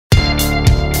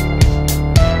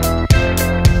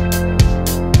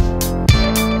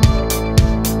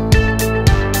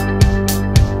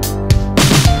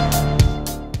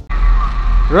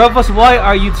Rufus, why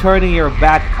are you turning your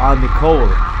back on Nicole?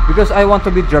 Because I want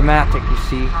to be dramatic, you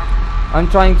see. I'm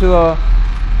trying to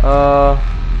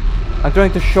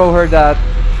show her that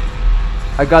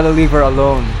I gotta leave her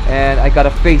alone and I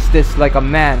gotta face this like a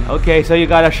man. Okay, so you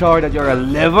gotta show her that you're a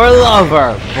liver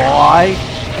lover, boy.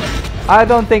 I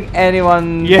don't think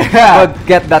anyone would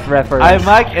get that reference. I'm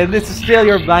Mike, and this is still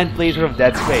your blind playthrough of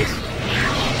Dead Space.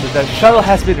 So the shuttle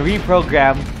has been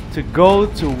reprogrammed to go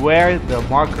to where the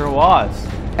marker was.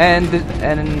 And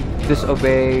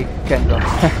disobey Kendra.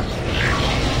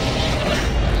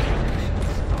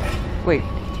 Wait,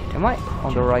 am I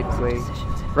on the right way?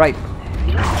 Right.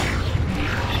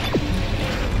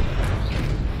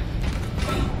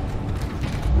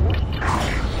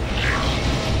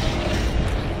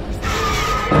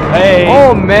 Hey!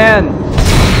 Oh man!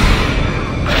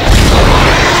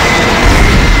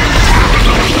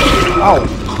 Ow!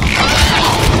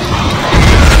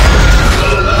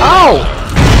 Ow!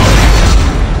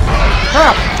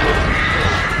 Crap!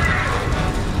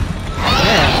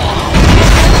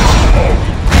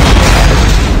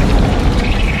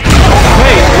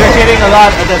 Hey, you're hitting a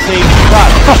lot at the same spot.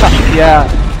 Yeah,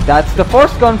 that's the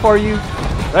force gun for you.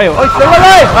 Hey, oh, it's still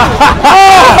alive!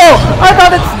 Oh! I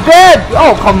thought it's dead!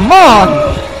 Oh, come on!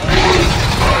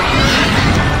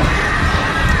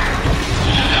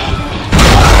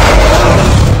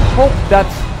 Hope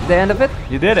that's the end of it.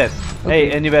 You did it. Okay.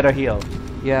 Hey, and you better heal.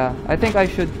 Yeah, I think I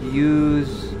should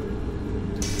use...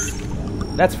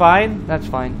 That's fine? That's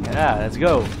fine. Yeah, let's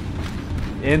go.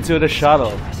 Into the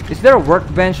shuttle. Is there a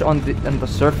workbench on the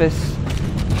surface?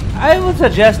 I would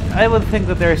think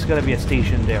that there's gonna be a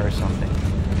station there or something.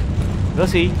 We'll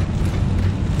see.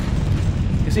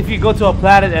 Because if you go to a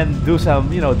planet and do some,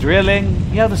 drilling,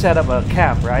 you have to set up a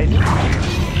camp, right?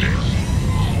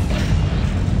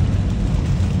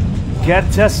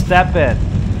 Get to stepping.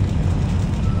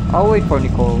 I'll wait for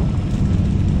Nicole.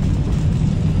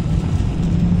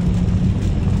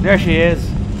 There she is.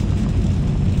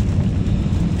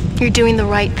 You're doing the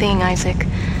right thing, Isaac.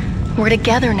 We're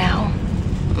together now.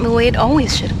 The way it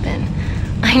always should have been.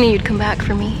 I knew you'd come back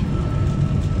for me.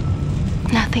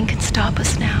 Nothing can stop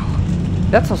us now.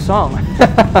 That's a song.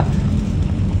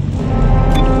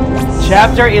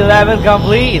 Chapter 11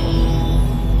 complete.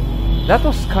 That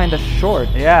was kind of short.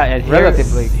 Yeah, and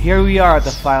relatively. Here we are at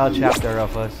the final chapter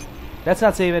of us. Let's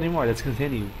not save anymore. Let's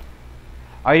continue.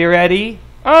 Are you ready?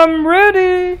 I'm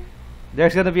ready.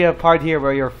 There's gonna be a part here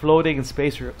where you're floating in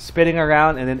space, spinning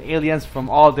around, and then aliens from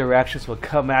all directions will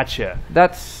come at you.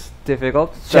 That's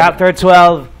difficult. Chapter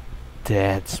 12,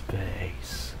 Dead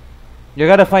Space. You're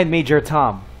gonna find Major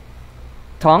Tom.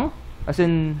 Tom? As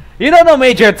in... You don't know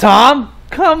Major Tom?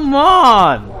 Come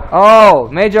on! Oh,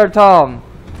 Major Tom.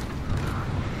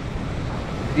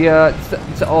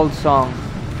 It's an old song.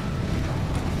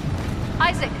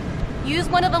 Isaac, use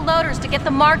one of the loaders to get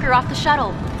the marker off the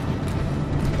shuttle.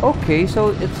 Okay, so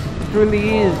it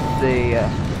really is the...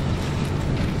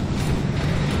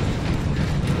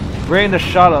 Bring the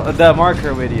shuttle, the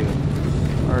marker with you.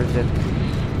 Or is it...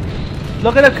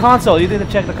 Look at the console. You need to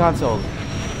check the console.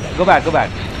 Go back, go back.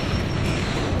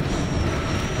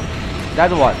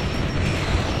 That's what?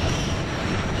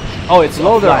 Oh, it's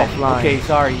loader offline. Okay,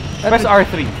 sorry. Press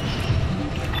R3.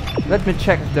 Let me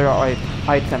check if there are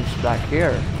items back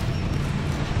here.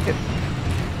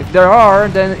 If there are,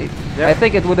 then I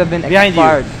think it would have been behind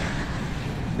expired. You.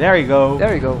 There you go.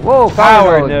 There you go. Whoa,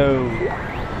 power node.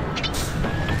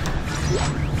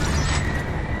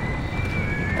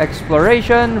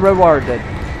 Exploration rewarded.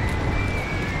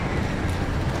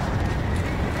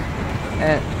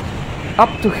 And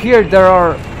up to here there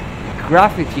are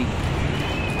graffiti.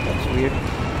 That's weird.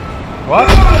 What?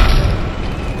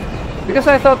 Because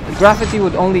I thought graffiti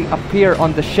would only appear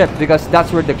on the ship because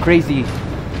that's where the crazy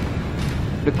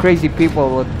people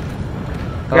would...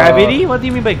 Gravity? What do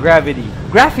you mean by gravity?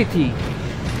 Graffiti.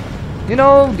 You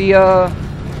know, the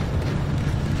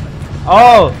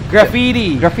Oh,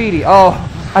 graffiti. Graffiti. Oh,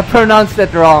 I pronounced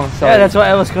it wrong. Sorry. Yeah, that's why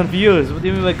I was confused. What do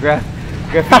you mean by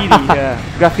graffiti?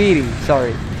 Yeah. Graffiti.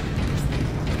 Sorry.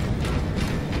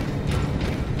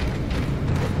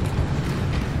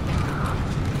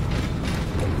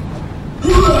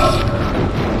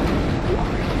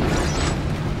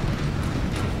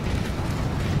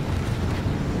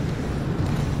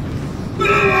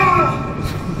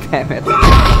 Damn it.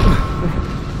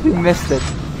 We missed it.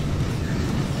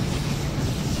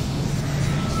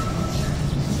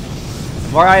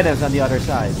 More items on the other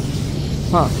side.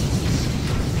 Huh.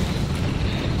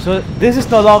 So this is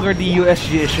no longer the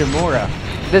USG Ishimura.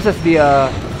 This is the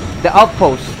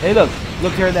outpost. Hey, look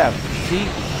to your left. See?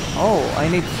 Oh, I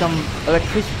need some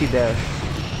electricity there.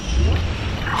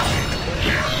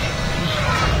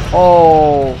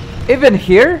 Oh, even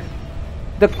here?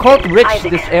 The cult reached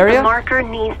Isaac, this area? the marker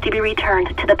needs to be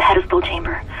returned to the pedestal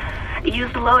chamber.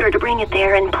 Use the loader to bring it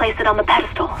there and place it on the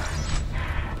pedestal.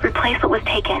 Replace what was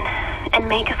taken and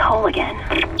make us whole again.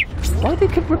 Why do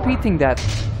you keep repeating that?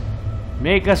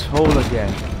 Make us whole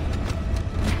again.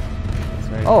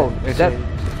 Sorry, Oh, it's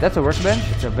that's a workbench?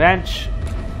 it's a bench.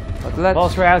 But let's...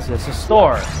 Pulse rounds. It's a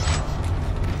store.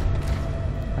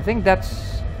 I think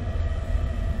that's...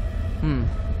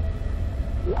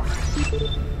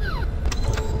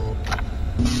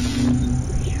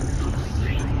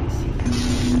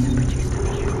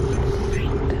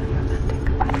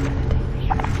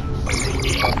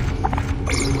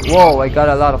 Whoa, I got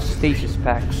a lot of stasis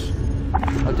packs.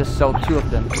 I'll just sell 2 of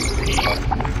them.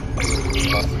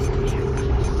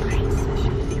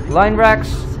 Line racks.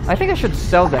 I think I should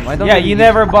sell them. I don't Yeah, really you use-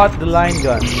 never bought the line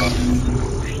gun.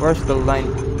 Where's the line?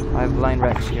 I have line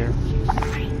racks here.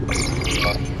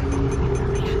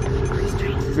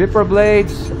 Ripper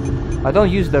blades. I don't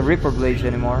use the Ripper blades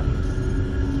anymore.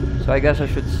 So I guess I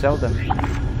should sell them.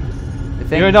 You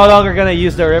think? You're no longer gonna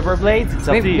use the river blades. It's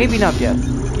up to you. Maybe not yet.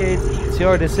 Okay, it's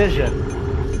your decision.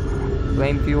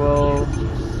 Flame fuel.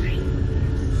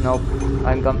 Nope.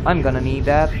 I'm gonna need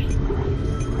that.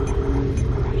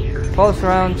 Pulse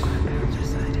rounds.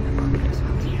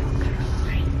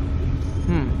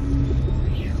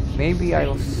 Maybe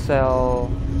I'll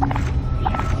sell.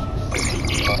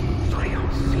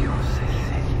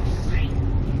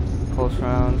 Pulse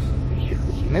rounds.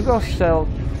 Maybe I'll sell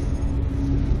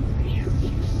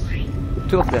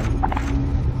 2 of them.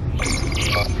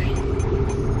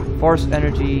 Force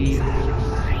energy.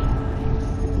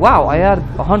 Wow, I had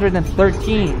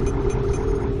 113.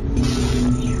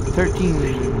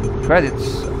 13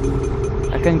 credits.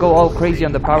 I can go all crazy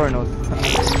on the power node.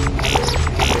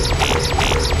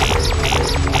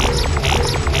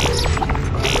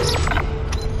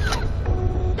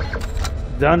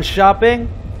 Done shopping?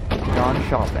 Done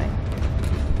shopping.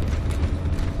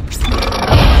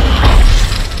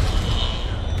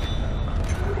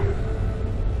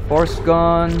 Force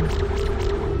gun.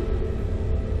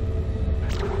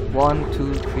 1,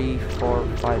 2, 3, 4,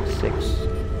 5, 6.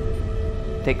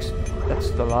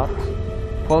 That's the lot.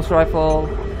 Pulse rifle.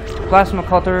 Plasma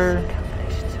cutter.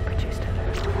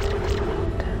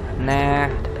 Nah.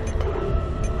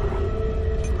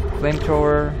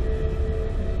 Flamethrower.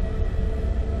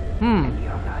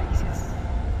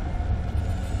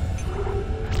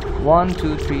 1,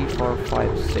 2, 3, 4,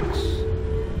 5, 6.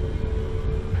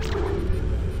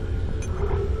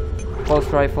 Pulse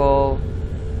rifle.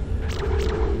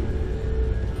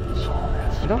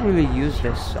 I don't really use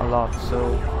this a lot,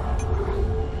 so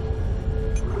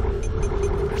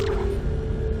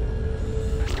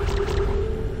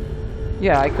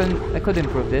yeah, I could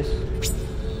improve this.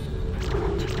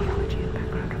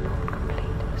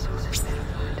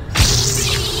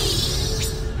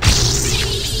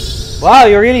 Wow,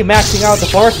 you're really maxing out the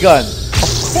force gun.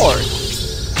 Of course.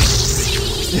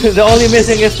 The only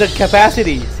missing is the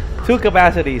capacities. 2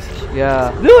 capacities.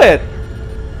 Yeah. Do it.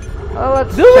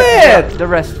 Let's Do check it! the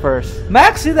rest first.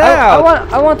 Max it I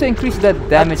out. want to increase that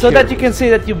damage so here. that you can say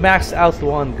that you maxed out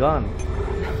one gun.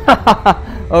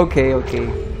 Okay.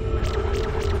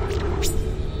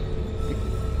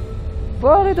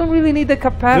 But I don't really need the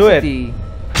capacity.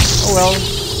 Oh well.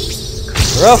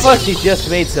 Rufus, you just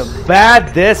made some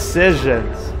bad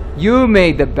decisions. You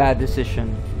made the bad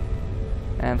decision.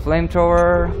 And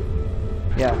flamethrower.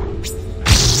 Yeah.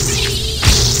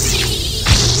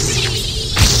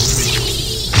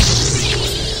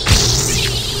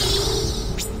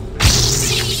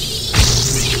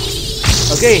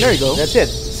 Okay, there you go. That's it.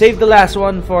 Save the last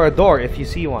one for a door if you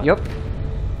see one. Yep.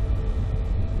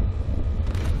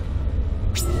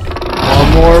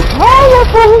 I'm more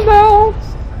powerful now.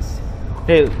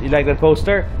 Hey, you like that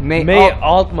poster? May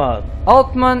Altman.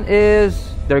 Altman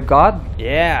is their god?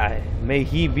 Yeah, may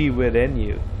he be within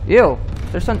you. Ew,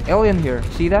 there's an alien here.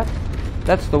 See that?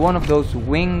 That's the one of those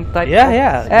wing type.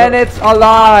 Yeah. And it's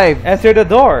alive. Enter the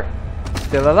door.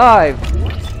 Still alive.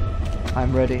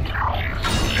 I'm ready.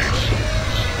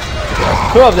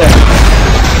 2 of them.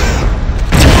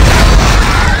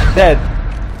 Dead.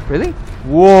 Really?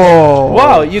 Whoa.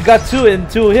 Wow, you got 2 in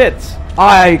 2 hits.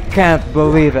 I can't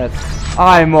believe it.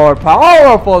 I'm more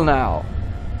powerful now.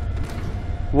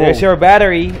 Whoa. There's your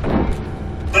battery.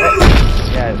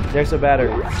 Yeah, there's a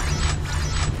battery.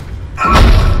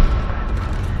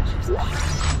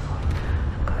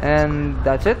 And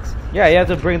that's it? Yeah, you have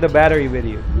to bring the battery with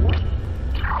you.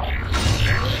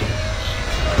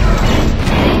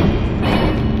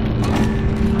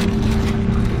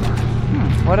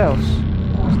 What else?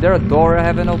 there a door I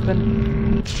haven't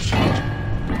opened?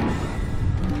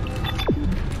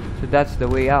 So that's the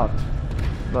way out.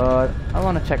 But I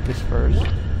want to check this first.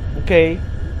 Okay.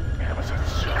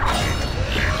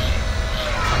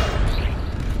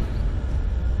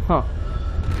 Huh.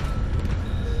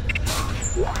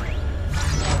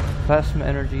 Plasma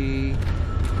energy.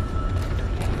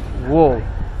 Whoa.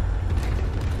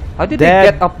 How did they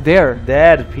Dead. get up there?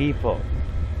 Dead people.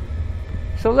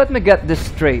 So let me get this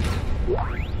straight.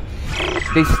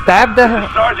 They stabbed the... This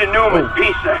is Sergeant Newman,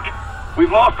 PSEC.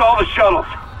 We've lost all the shuttles.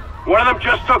 One of them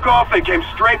just took off and came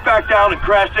straight back down and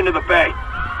crashed into the bay.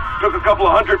 Took a couple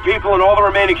of hundred people and all the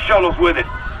remaining shuttles with it.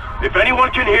 If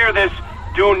anyone can hear this,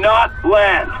 do not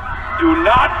land. Do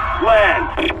not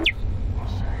land.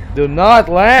 Do not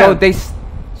land.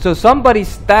 So somebody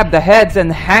stabbed the heads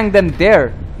and hanged them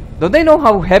there. Don't they know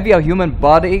how heavy a human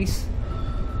body is?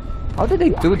 How did they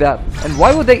do that? And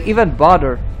why would they even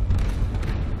bother?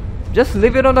 Just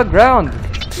leave it on the ground.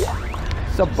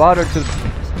 It's a bother to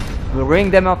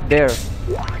bring them up there.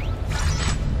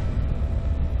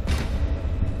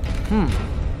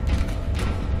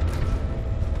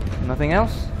 Nothing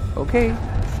else? Okay.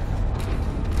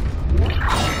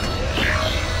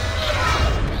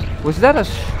 Was that a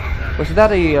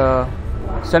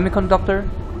semiconductor?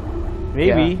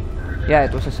 Maybe. Yeah,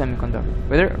 it was a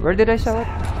semiconductor. Where did I sell it?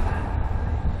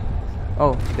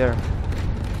 Oh, there.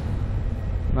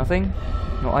 Nothing?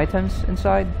 No items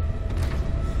inside?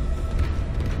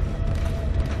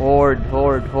 Hoard,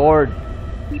 hoard, hoard.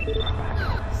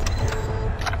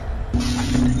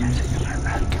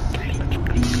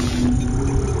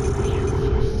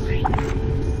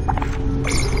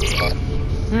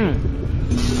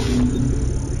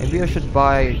 Maybe I should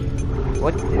buy...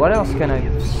 What else can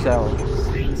I sell?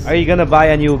 Are you gonna buy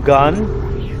a new gun?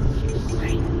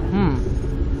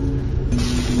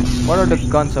 What are the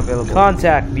guns available?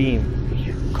 Contact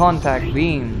beam. Contact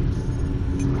beam.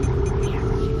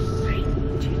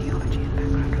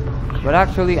 But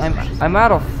actually, I'm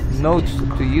out of nodes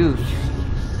to use.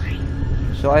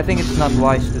 So I think it's not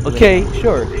wise to do it. Okay,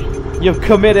 sure. You've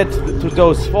committed to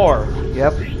those 4.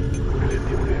 Yep.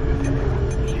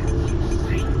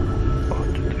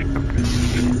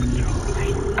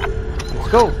 Let's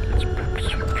go.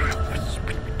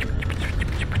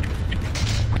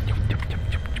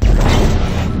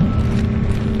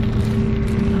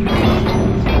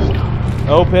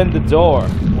 Open the door.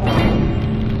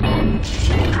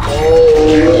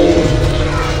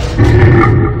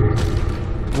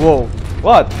 Whoa.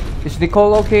 What? Is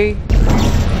Nicole okay?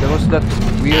 There was that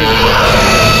weird...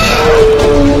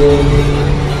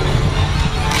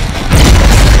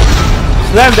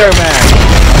 Slender Man.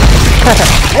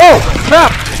 Whoa!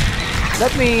 Crap!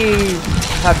 Let me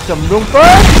have some room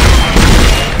first.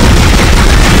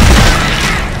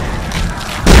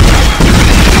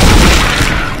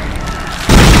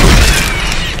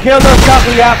 Kill the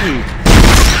takoyaki.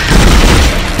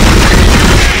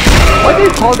 Why do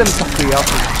you call them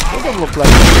takoyaki? They don't look like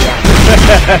takoyaki.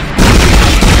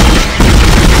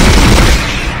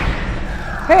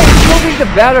 Hey, it's moving the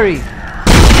battery.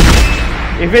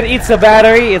 If it eats the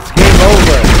battery, it's game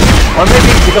over. Or maybe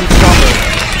it becomes stronger.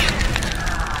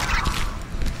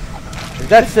 Is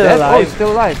that still Dead? alive? Oh, it's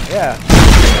still alive. Yeah.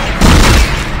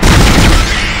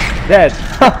 Dead.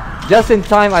 Just in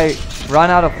time, I ran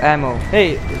out of ammo.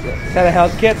 Hey, is that a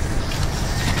health kit?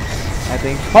 I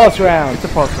think. Pulse round. It's a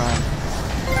pulse round.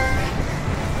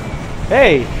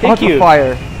 Hey, thank you.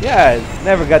 Fire. Yeah,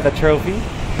 never got the trophy.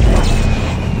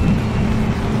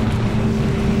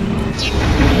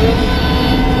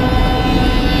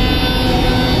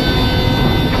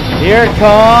 Here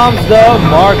comes the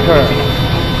marker.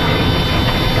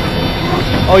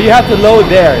 Oh, you have to load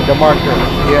there, the marker.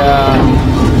 Yeah.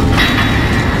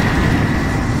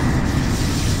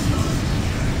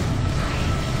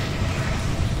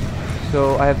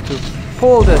 So I have to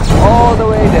pull this all the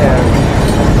way there.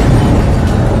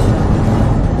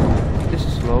 This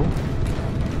is slow.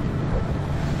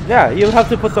 Yeah, you have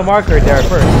to put the marker there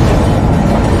first.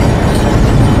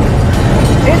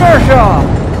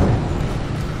 Inertia!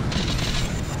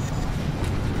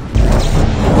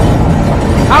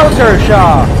 Outer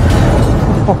shock!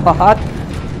 What?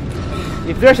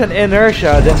 If there's an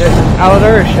inertia, then there's an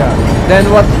outer shock. Then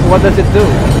what does it do?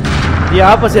 The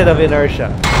opposite of inertia.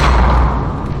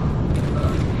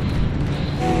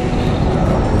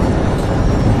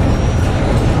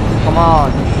 Come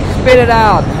on, spit it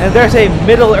out. And there's a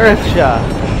Middle Earth shock.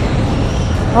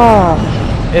 Ah,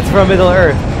 It's from Middle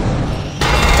Earth.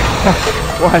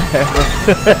 whatever.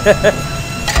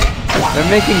 They're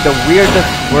making the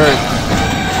weirdest words.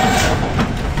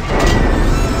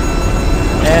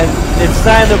 And It's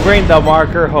time to bring the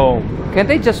marker home. Can't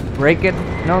they just break it?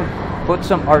 No, put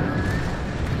some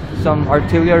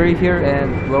artillery here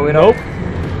and blow it Nope. up.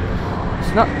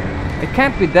 It's not. It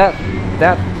can't be that.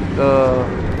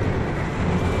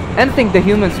 Anything the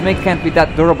humans make can't be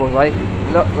that durable, right?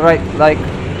 Right, like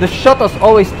the shuttles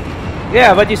always.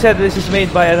 Yeah, but you said this is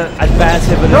made by an advanced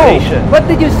No, civilization. but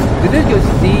did you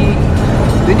see?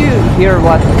 Did you hear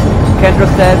what Kendra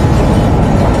said?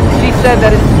 She said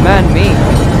that it's man-made.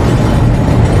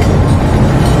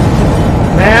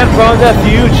 Man from the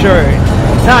future.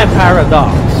 Time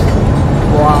paradox.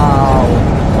 Wow.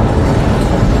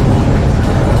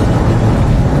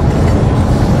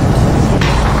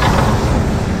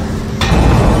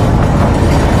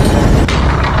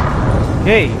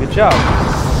 Okay, good job.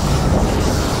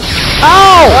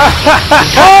 Ow!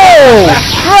 Oh!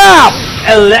 Crap!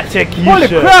 Electrocution. Holy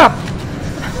crap!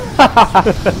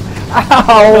 That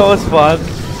Ow! was fun.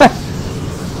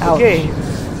 Ouch. Okay,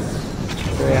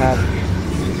 Very hard.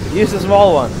 use the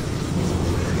small one.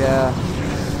 Yeah.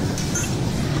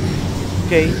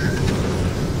 Okay.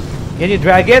 Can you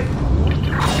drag it?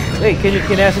 Wait, can you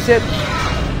kinesis it?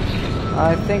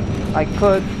 I think I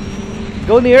could.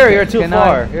 Go near, you're too Can I?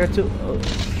 far. You're too... oh,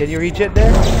 can you reach it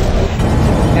there?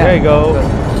 Yeah, There you go. good.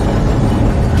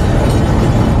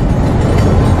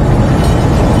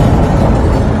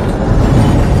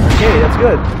 Okay, that's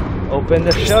good. Open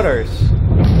the shutters.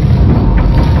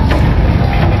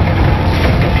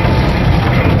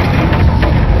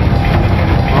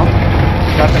 Huh?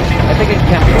 Nothing. I think it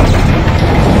can't be.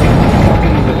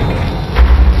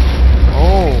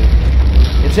 Oh.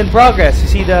 It's in progress. You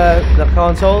see the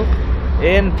console?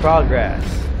 In progress.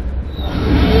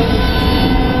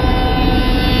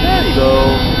 There you go.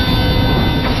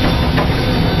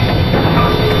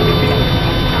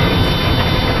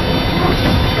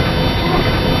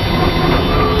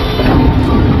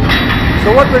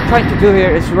 So what we're trying to do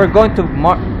here is we're going to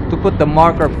put the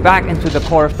marker back into the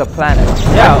core of the planet.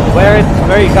 Yeah, where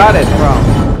you got it from.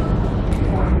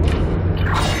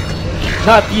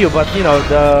 Not you, but you know,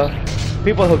 the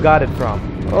people who got it from.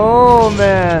 Oh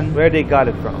man. Where they got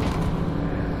it from.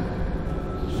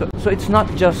 So it's not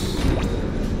just.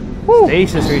 Woo.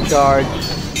 Stasis recharge.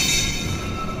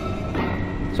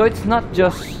 So it's not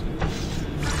just.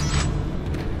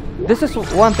 This is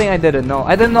one thing I didn't know.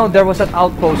 I didn't know there was an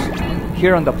outpost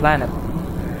here on the planet.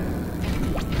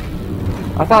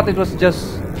 I thought it was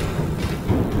just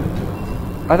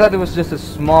a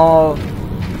small.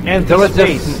 And There was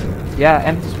space. just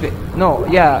empty space. No,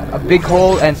 yeah, a big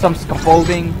hole and some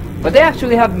scaffolding. But they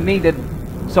actually have made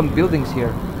some buildings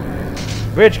here.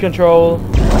 Bridge control.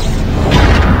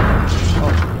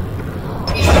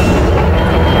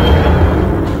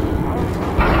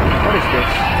 What is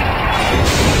this?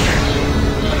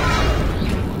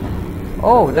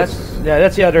 Oh, that's Yeah,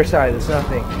 that's the other side. It's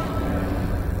nothing.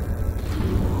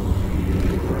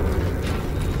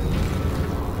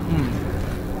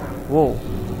 whoa.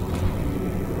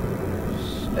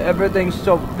 Everything's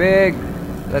so big.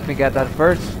 Let me get that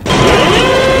first.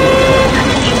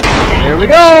 Here we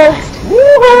go!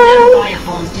 Unknown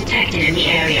bioforms detected in the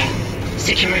area.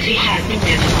 Security has been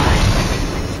notified.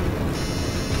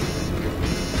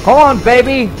 Come on,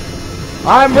 baby!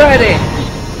 I'm ready!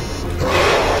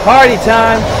 Party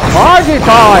time! Party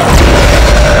time!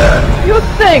 You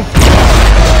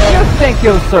think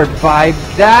you'll survive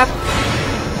that?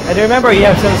 And remember, you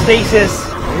have some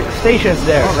stations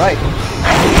there. Alright.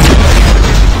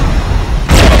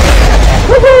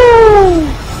 Woohoo!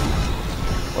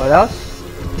 What else?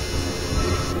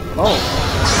 Oh.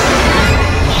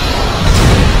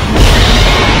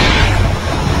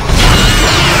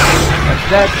 What's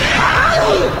that?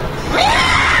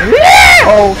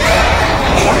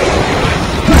 Oh.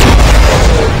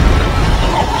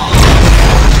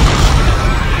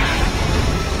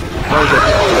 Where is it?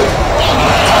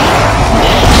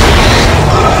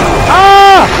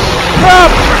 Ah!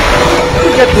 Crap! Let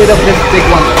me get rid of this big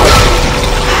one.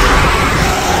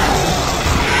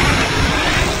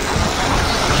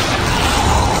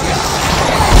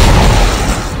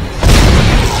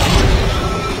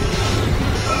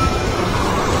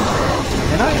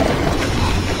 Can I?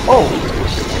 Oh!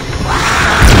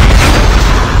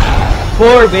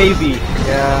 Poor baby.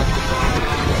 Yeah.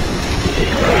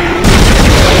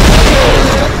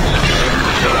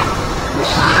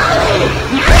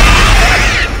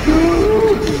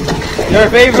 Your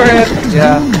favorite.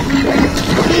 Yeah.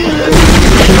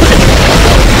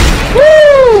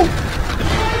 Woo!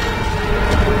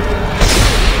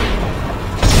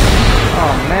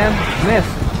 Oh man,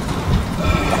 missed.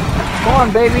 Come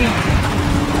on, baby.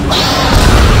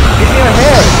 Give me a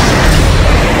hair.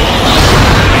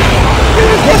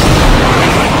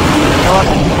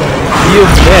 You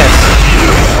missed.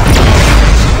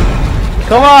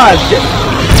 Come on.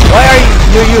 Why are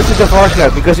you using the force gun?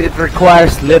 Because it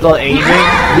requires little aiming.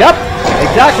 Yep,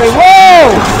 exactly.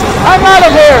 Whoa! I'm out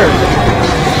of here!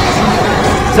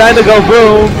 Time to go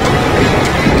boom.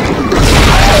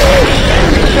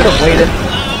 Should have waited.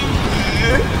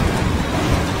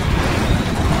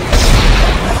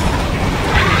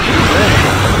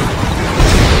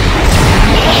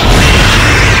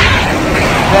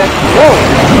 Whoa!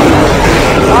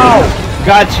 Ow!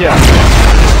 Gotcha.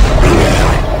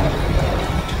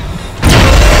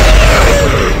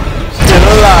 Still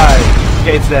alive.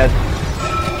 Kate said.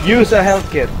 Use a health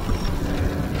kit.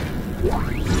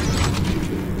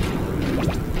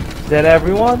 Is that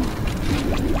everyone?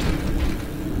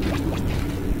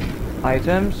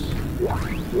 Items.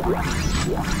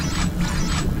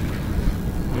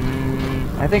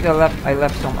 I think I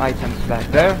left some items back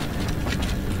there.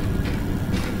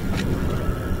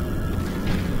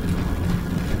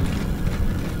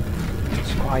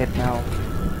 It's quiet now.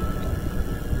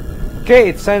 Okay,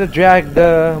 it's time to drag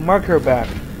the marker back.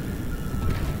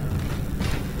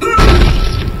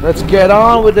 Let's get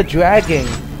on with the dragging.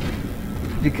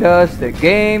 Because the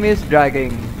game is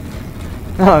dragging.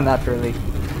 No, not really.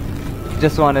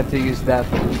 Just wanted to use that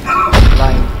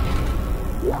line.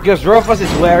 Because Rufus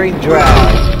is wearing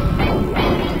drag.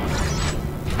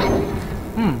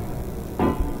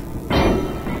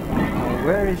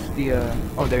 Where is the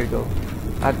oh, there you go.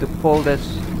 I have to pull this.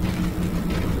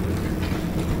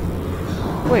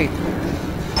 Wait.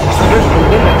 There's the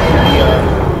limit to the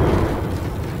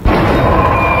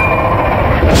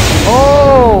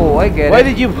oh, I get it. Why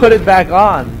did you put it back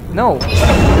on? No. I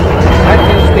have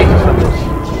to use stages of this.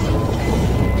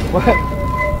 What?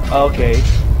 Okay.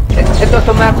 It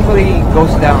automatically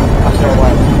goes down after a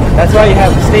while. That's why you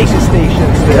have stations still.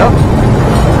 Yep.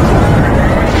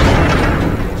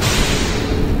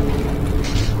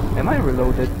 Am I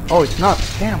reloaded? Oh, it's not.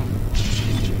 Damn.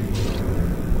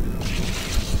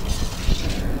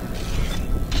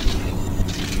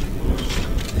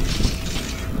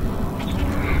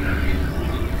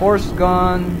 Force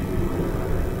gun.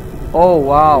 Oh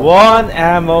wow. One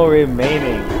ammo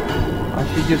remaining. I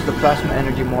should use the plasma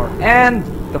energy more. And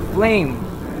the flame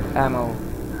ammo.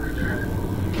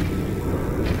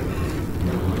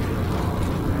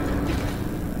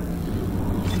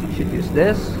 I should use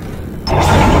this.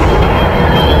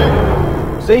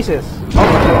 Stasis. Oh,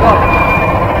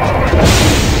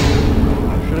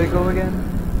 should I go again?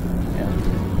 Yeah.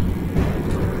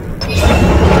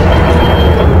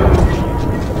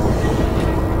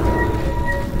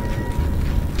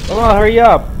 Come on, hurry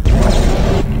up.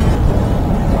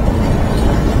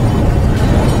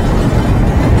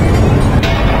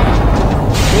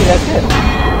 Hey, that's it.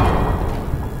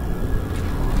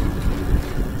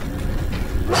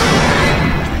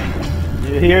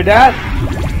 You hear that?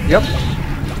 Yep.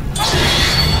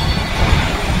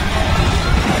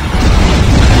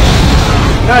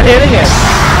 Not hitting it.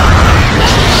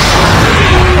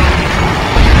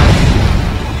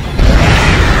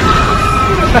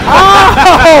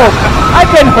 Oh! I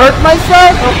can hurt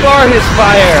myself? Of course it's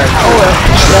fire. Oh well.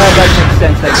 Yeah, that makes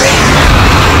sense, I guess.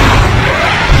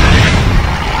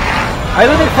 I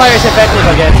don't think fire is effective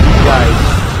against these guys.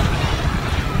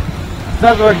 It's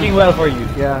not working well for you.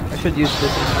 Yeah, I should use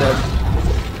this instead.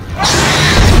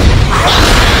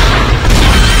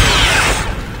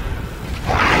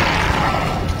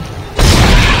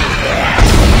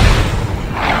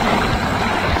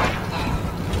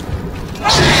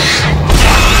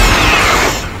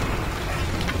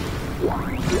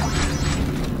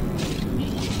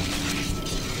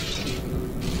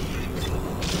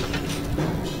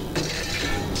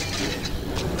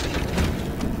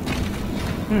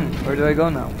 Where do I go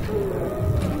now?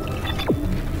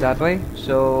 That way?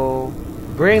 So...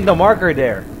 Bring the marker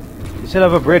there. You still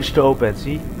have a bridge to open,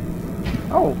 see?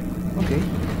 Oh, okay.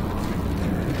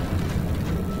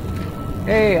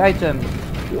 Hey, item.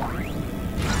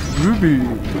 Ruby.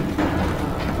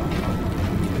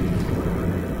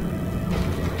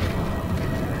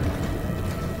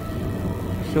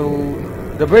 So...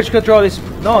 The bridge control is...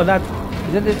 No, not...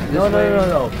 Isn't it this No, no, way? no,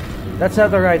 no. That's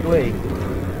not the right way.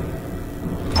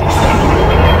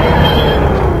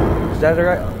 Is that the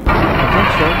right... I think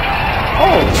so.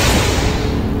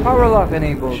 Oh! Power lock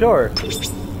enabled. Sure.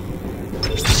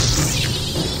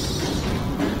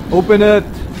 Open it!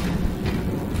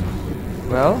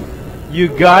 Well? You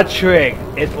got tricked.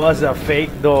 It was a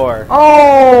fake door.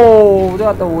 Oh!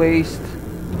 What a waste.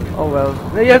 Oh well.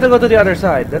 Then you have to go to the other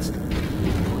side. That's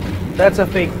a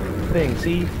fake thing,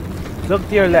 see? Look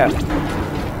to your left.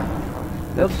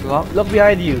 Look, Look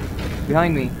behind you.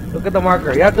 behind me. Look at the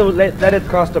marker. You have to let it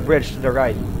cross the bridge to the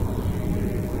right.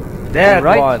 That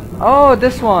Right? one. Oh,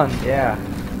 this one. Yeah.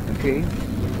 Okay.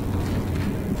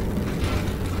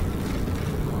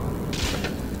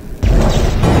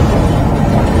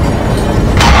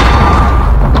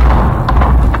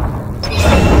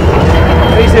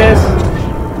 Faces.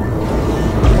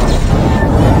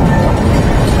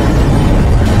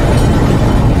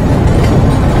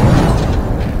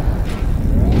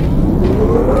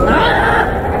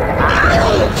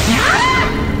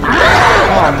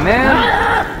 Oh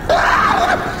man.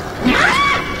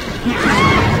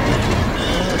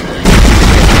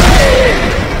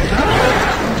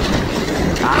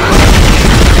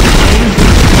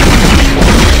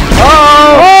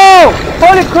 Oh!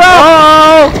 Holy crap!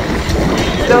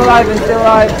 Oh! Still alive and still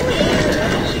alive.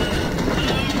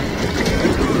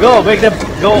 Go, make them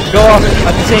go off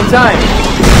at the same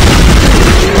time.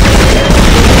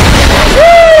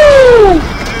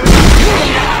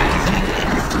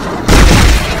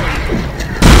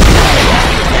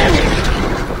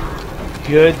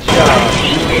 Good job.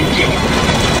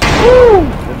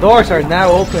 The doors are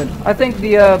now open. I think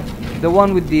the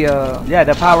one with the Yeah,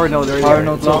 the power node earlier. power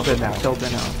node's It's open now. It's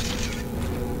open now.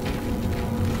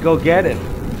 Go get it.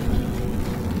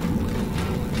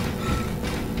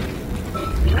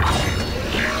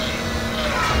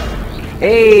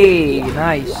 Hey,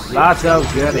 nice. Lots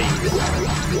of goodies.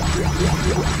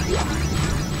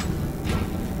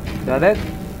 Is that it?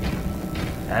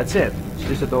 That's it. It's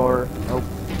just a door. Nope.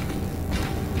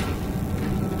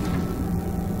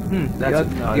 That's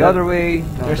the, no, the that- other way. No,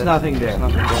 there's that's- nothing there. there's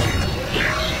nothing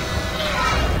there.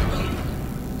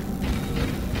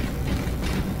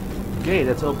 Okay,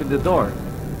 let's open the door.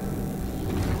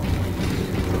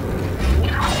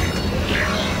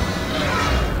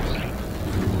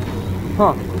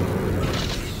 Huh.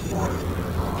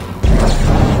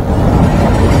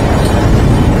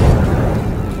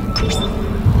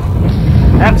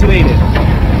 Activated.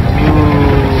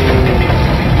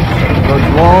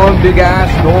 There's one big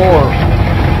ass door.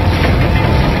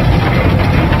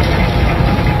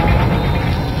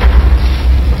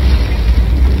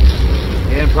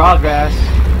 In progress.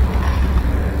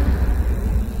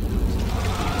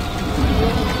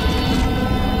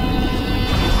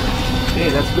 Okay,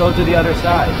 let's go to the other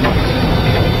side.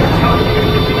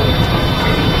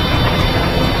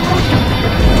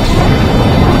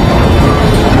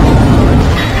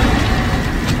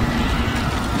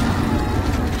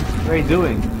 What are you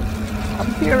doing?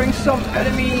 I'm hearing some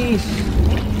enemies.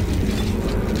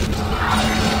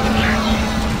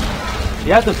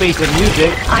 You have to face the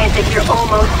music. Isaac, you're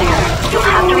almost there. You'll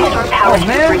have to restore power to the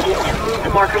man. bridges and move the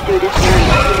marker through this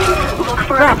area. Look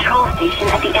for a control station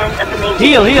at the end of the main.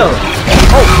 Heal, heal.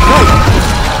 Oh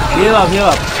no! Heal up, heal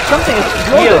up. Something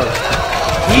Heal. exploded.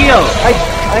 Heal. I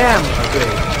am.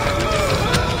 Okay.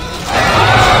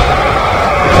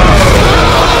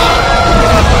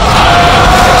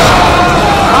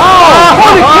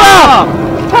 Holy crap!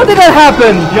 How did that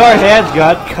happen? Your head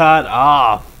got cut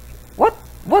off.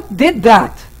 What did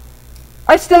that?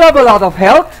 I still have a lot of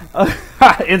health.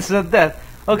 Instant death.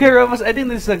 Okay, Ramos, I think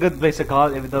this is a good place to call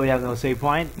it, even though we have no save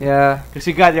point. Yeah. Because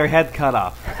you got your head cut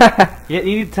off. You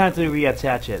need time to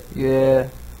reattach it. Yeah.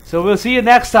 So we'll see you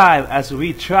next time as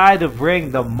we try to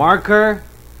bring the marker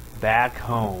back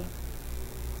home.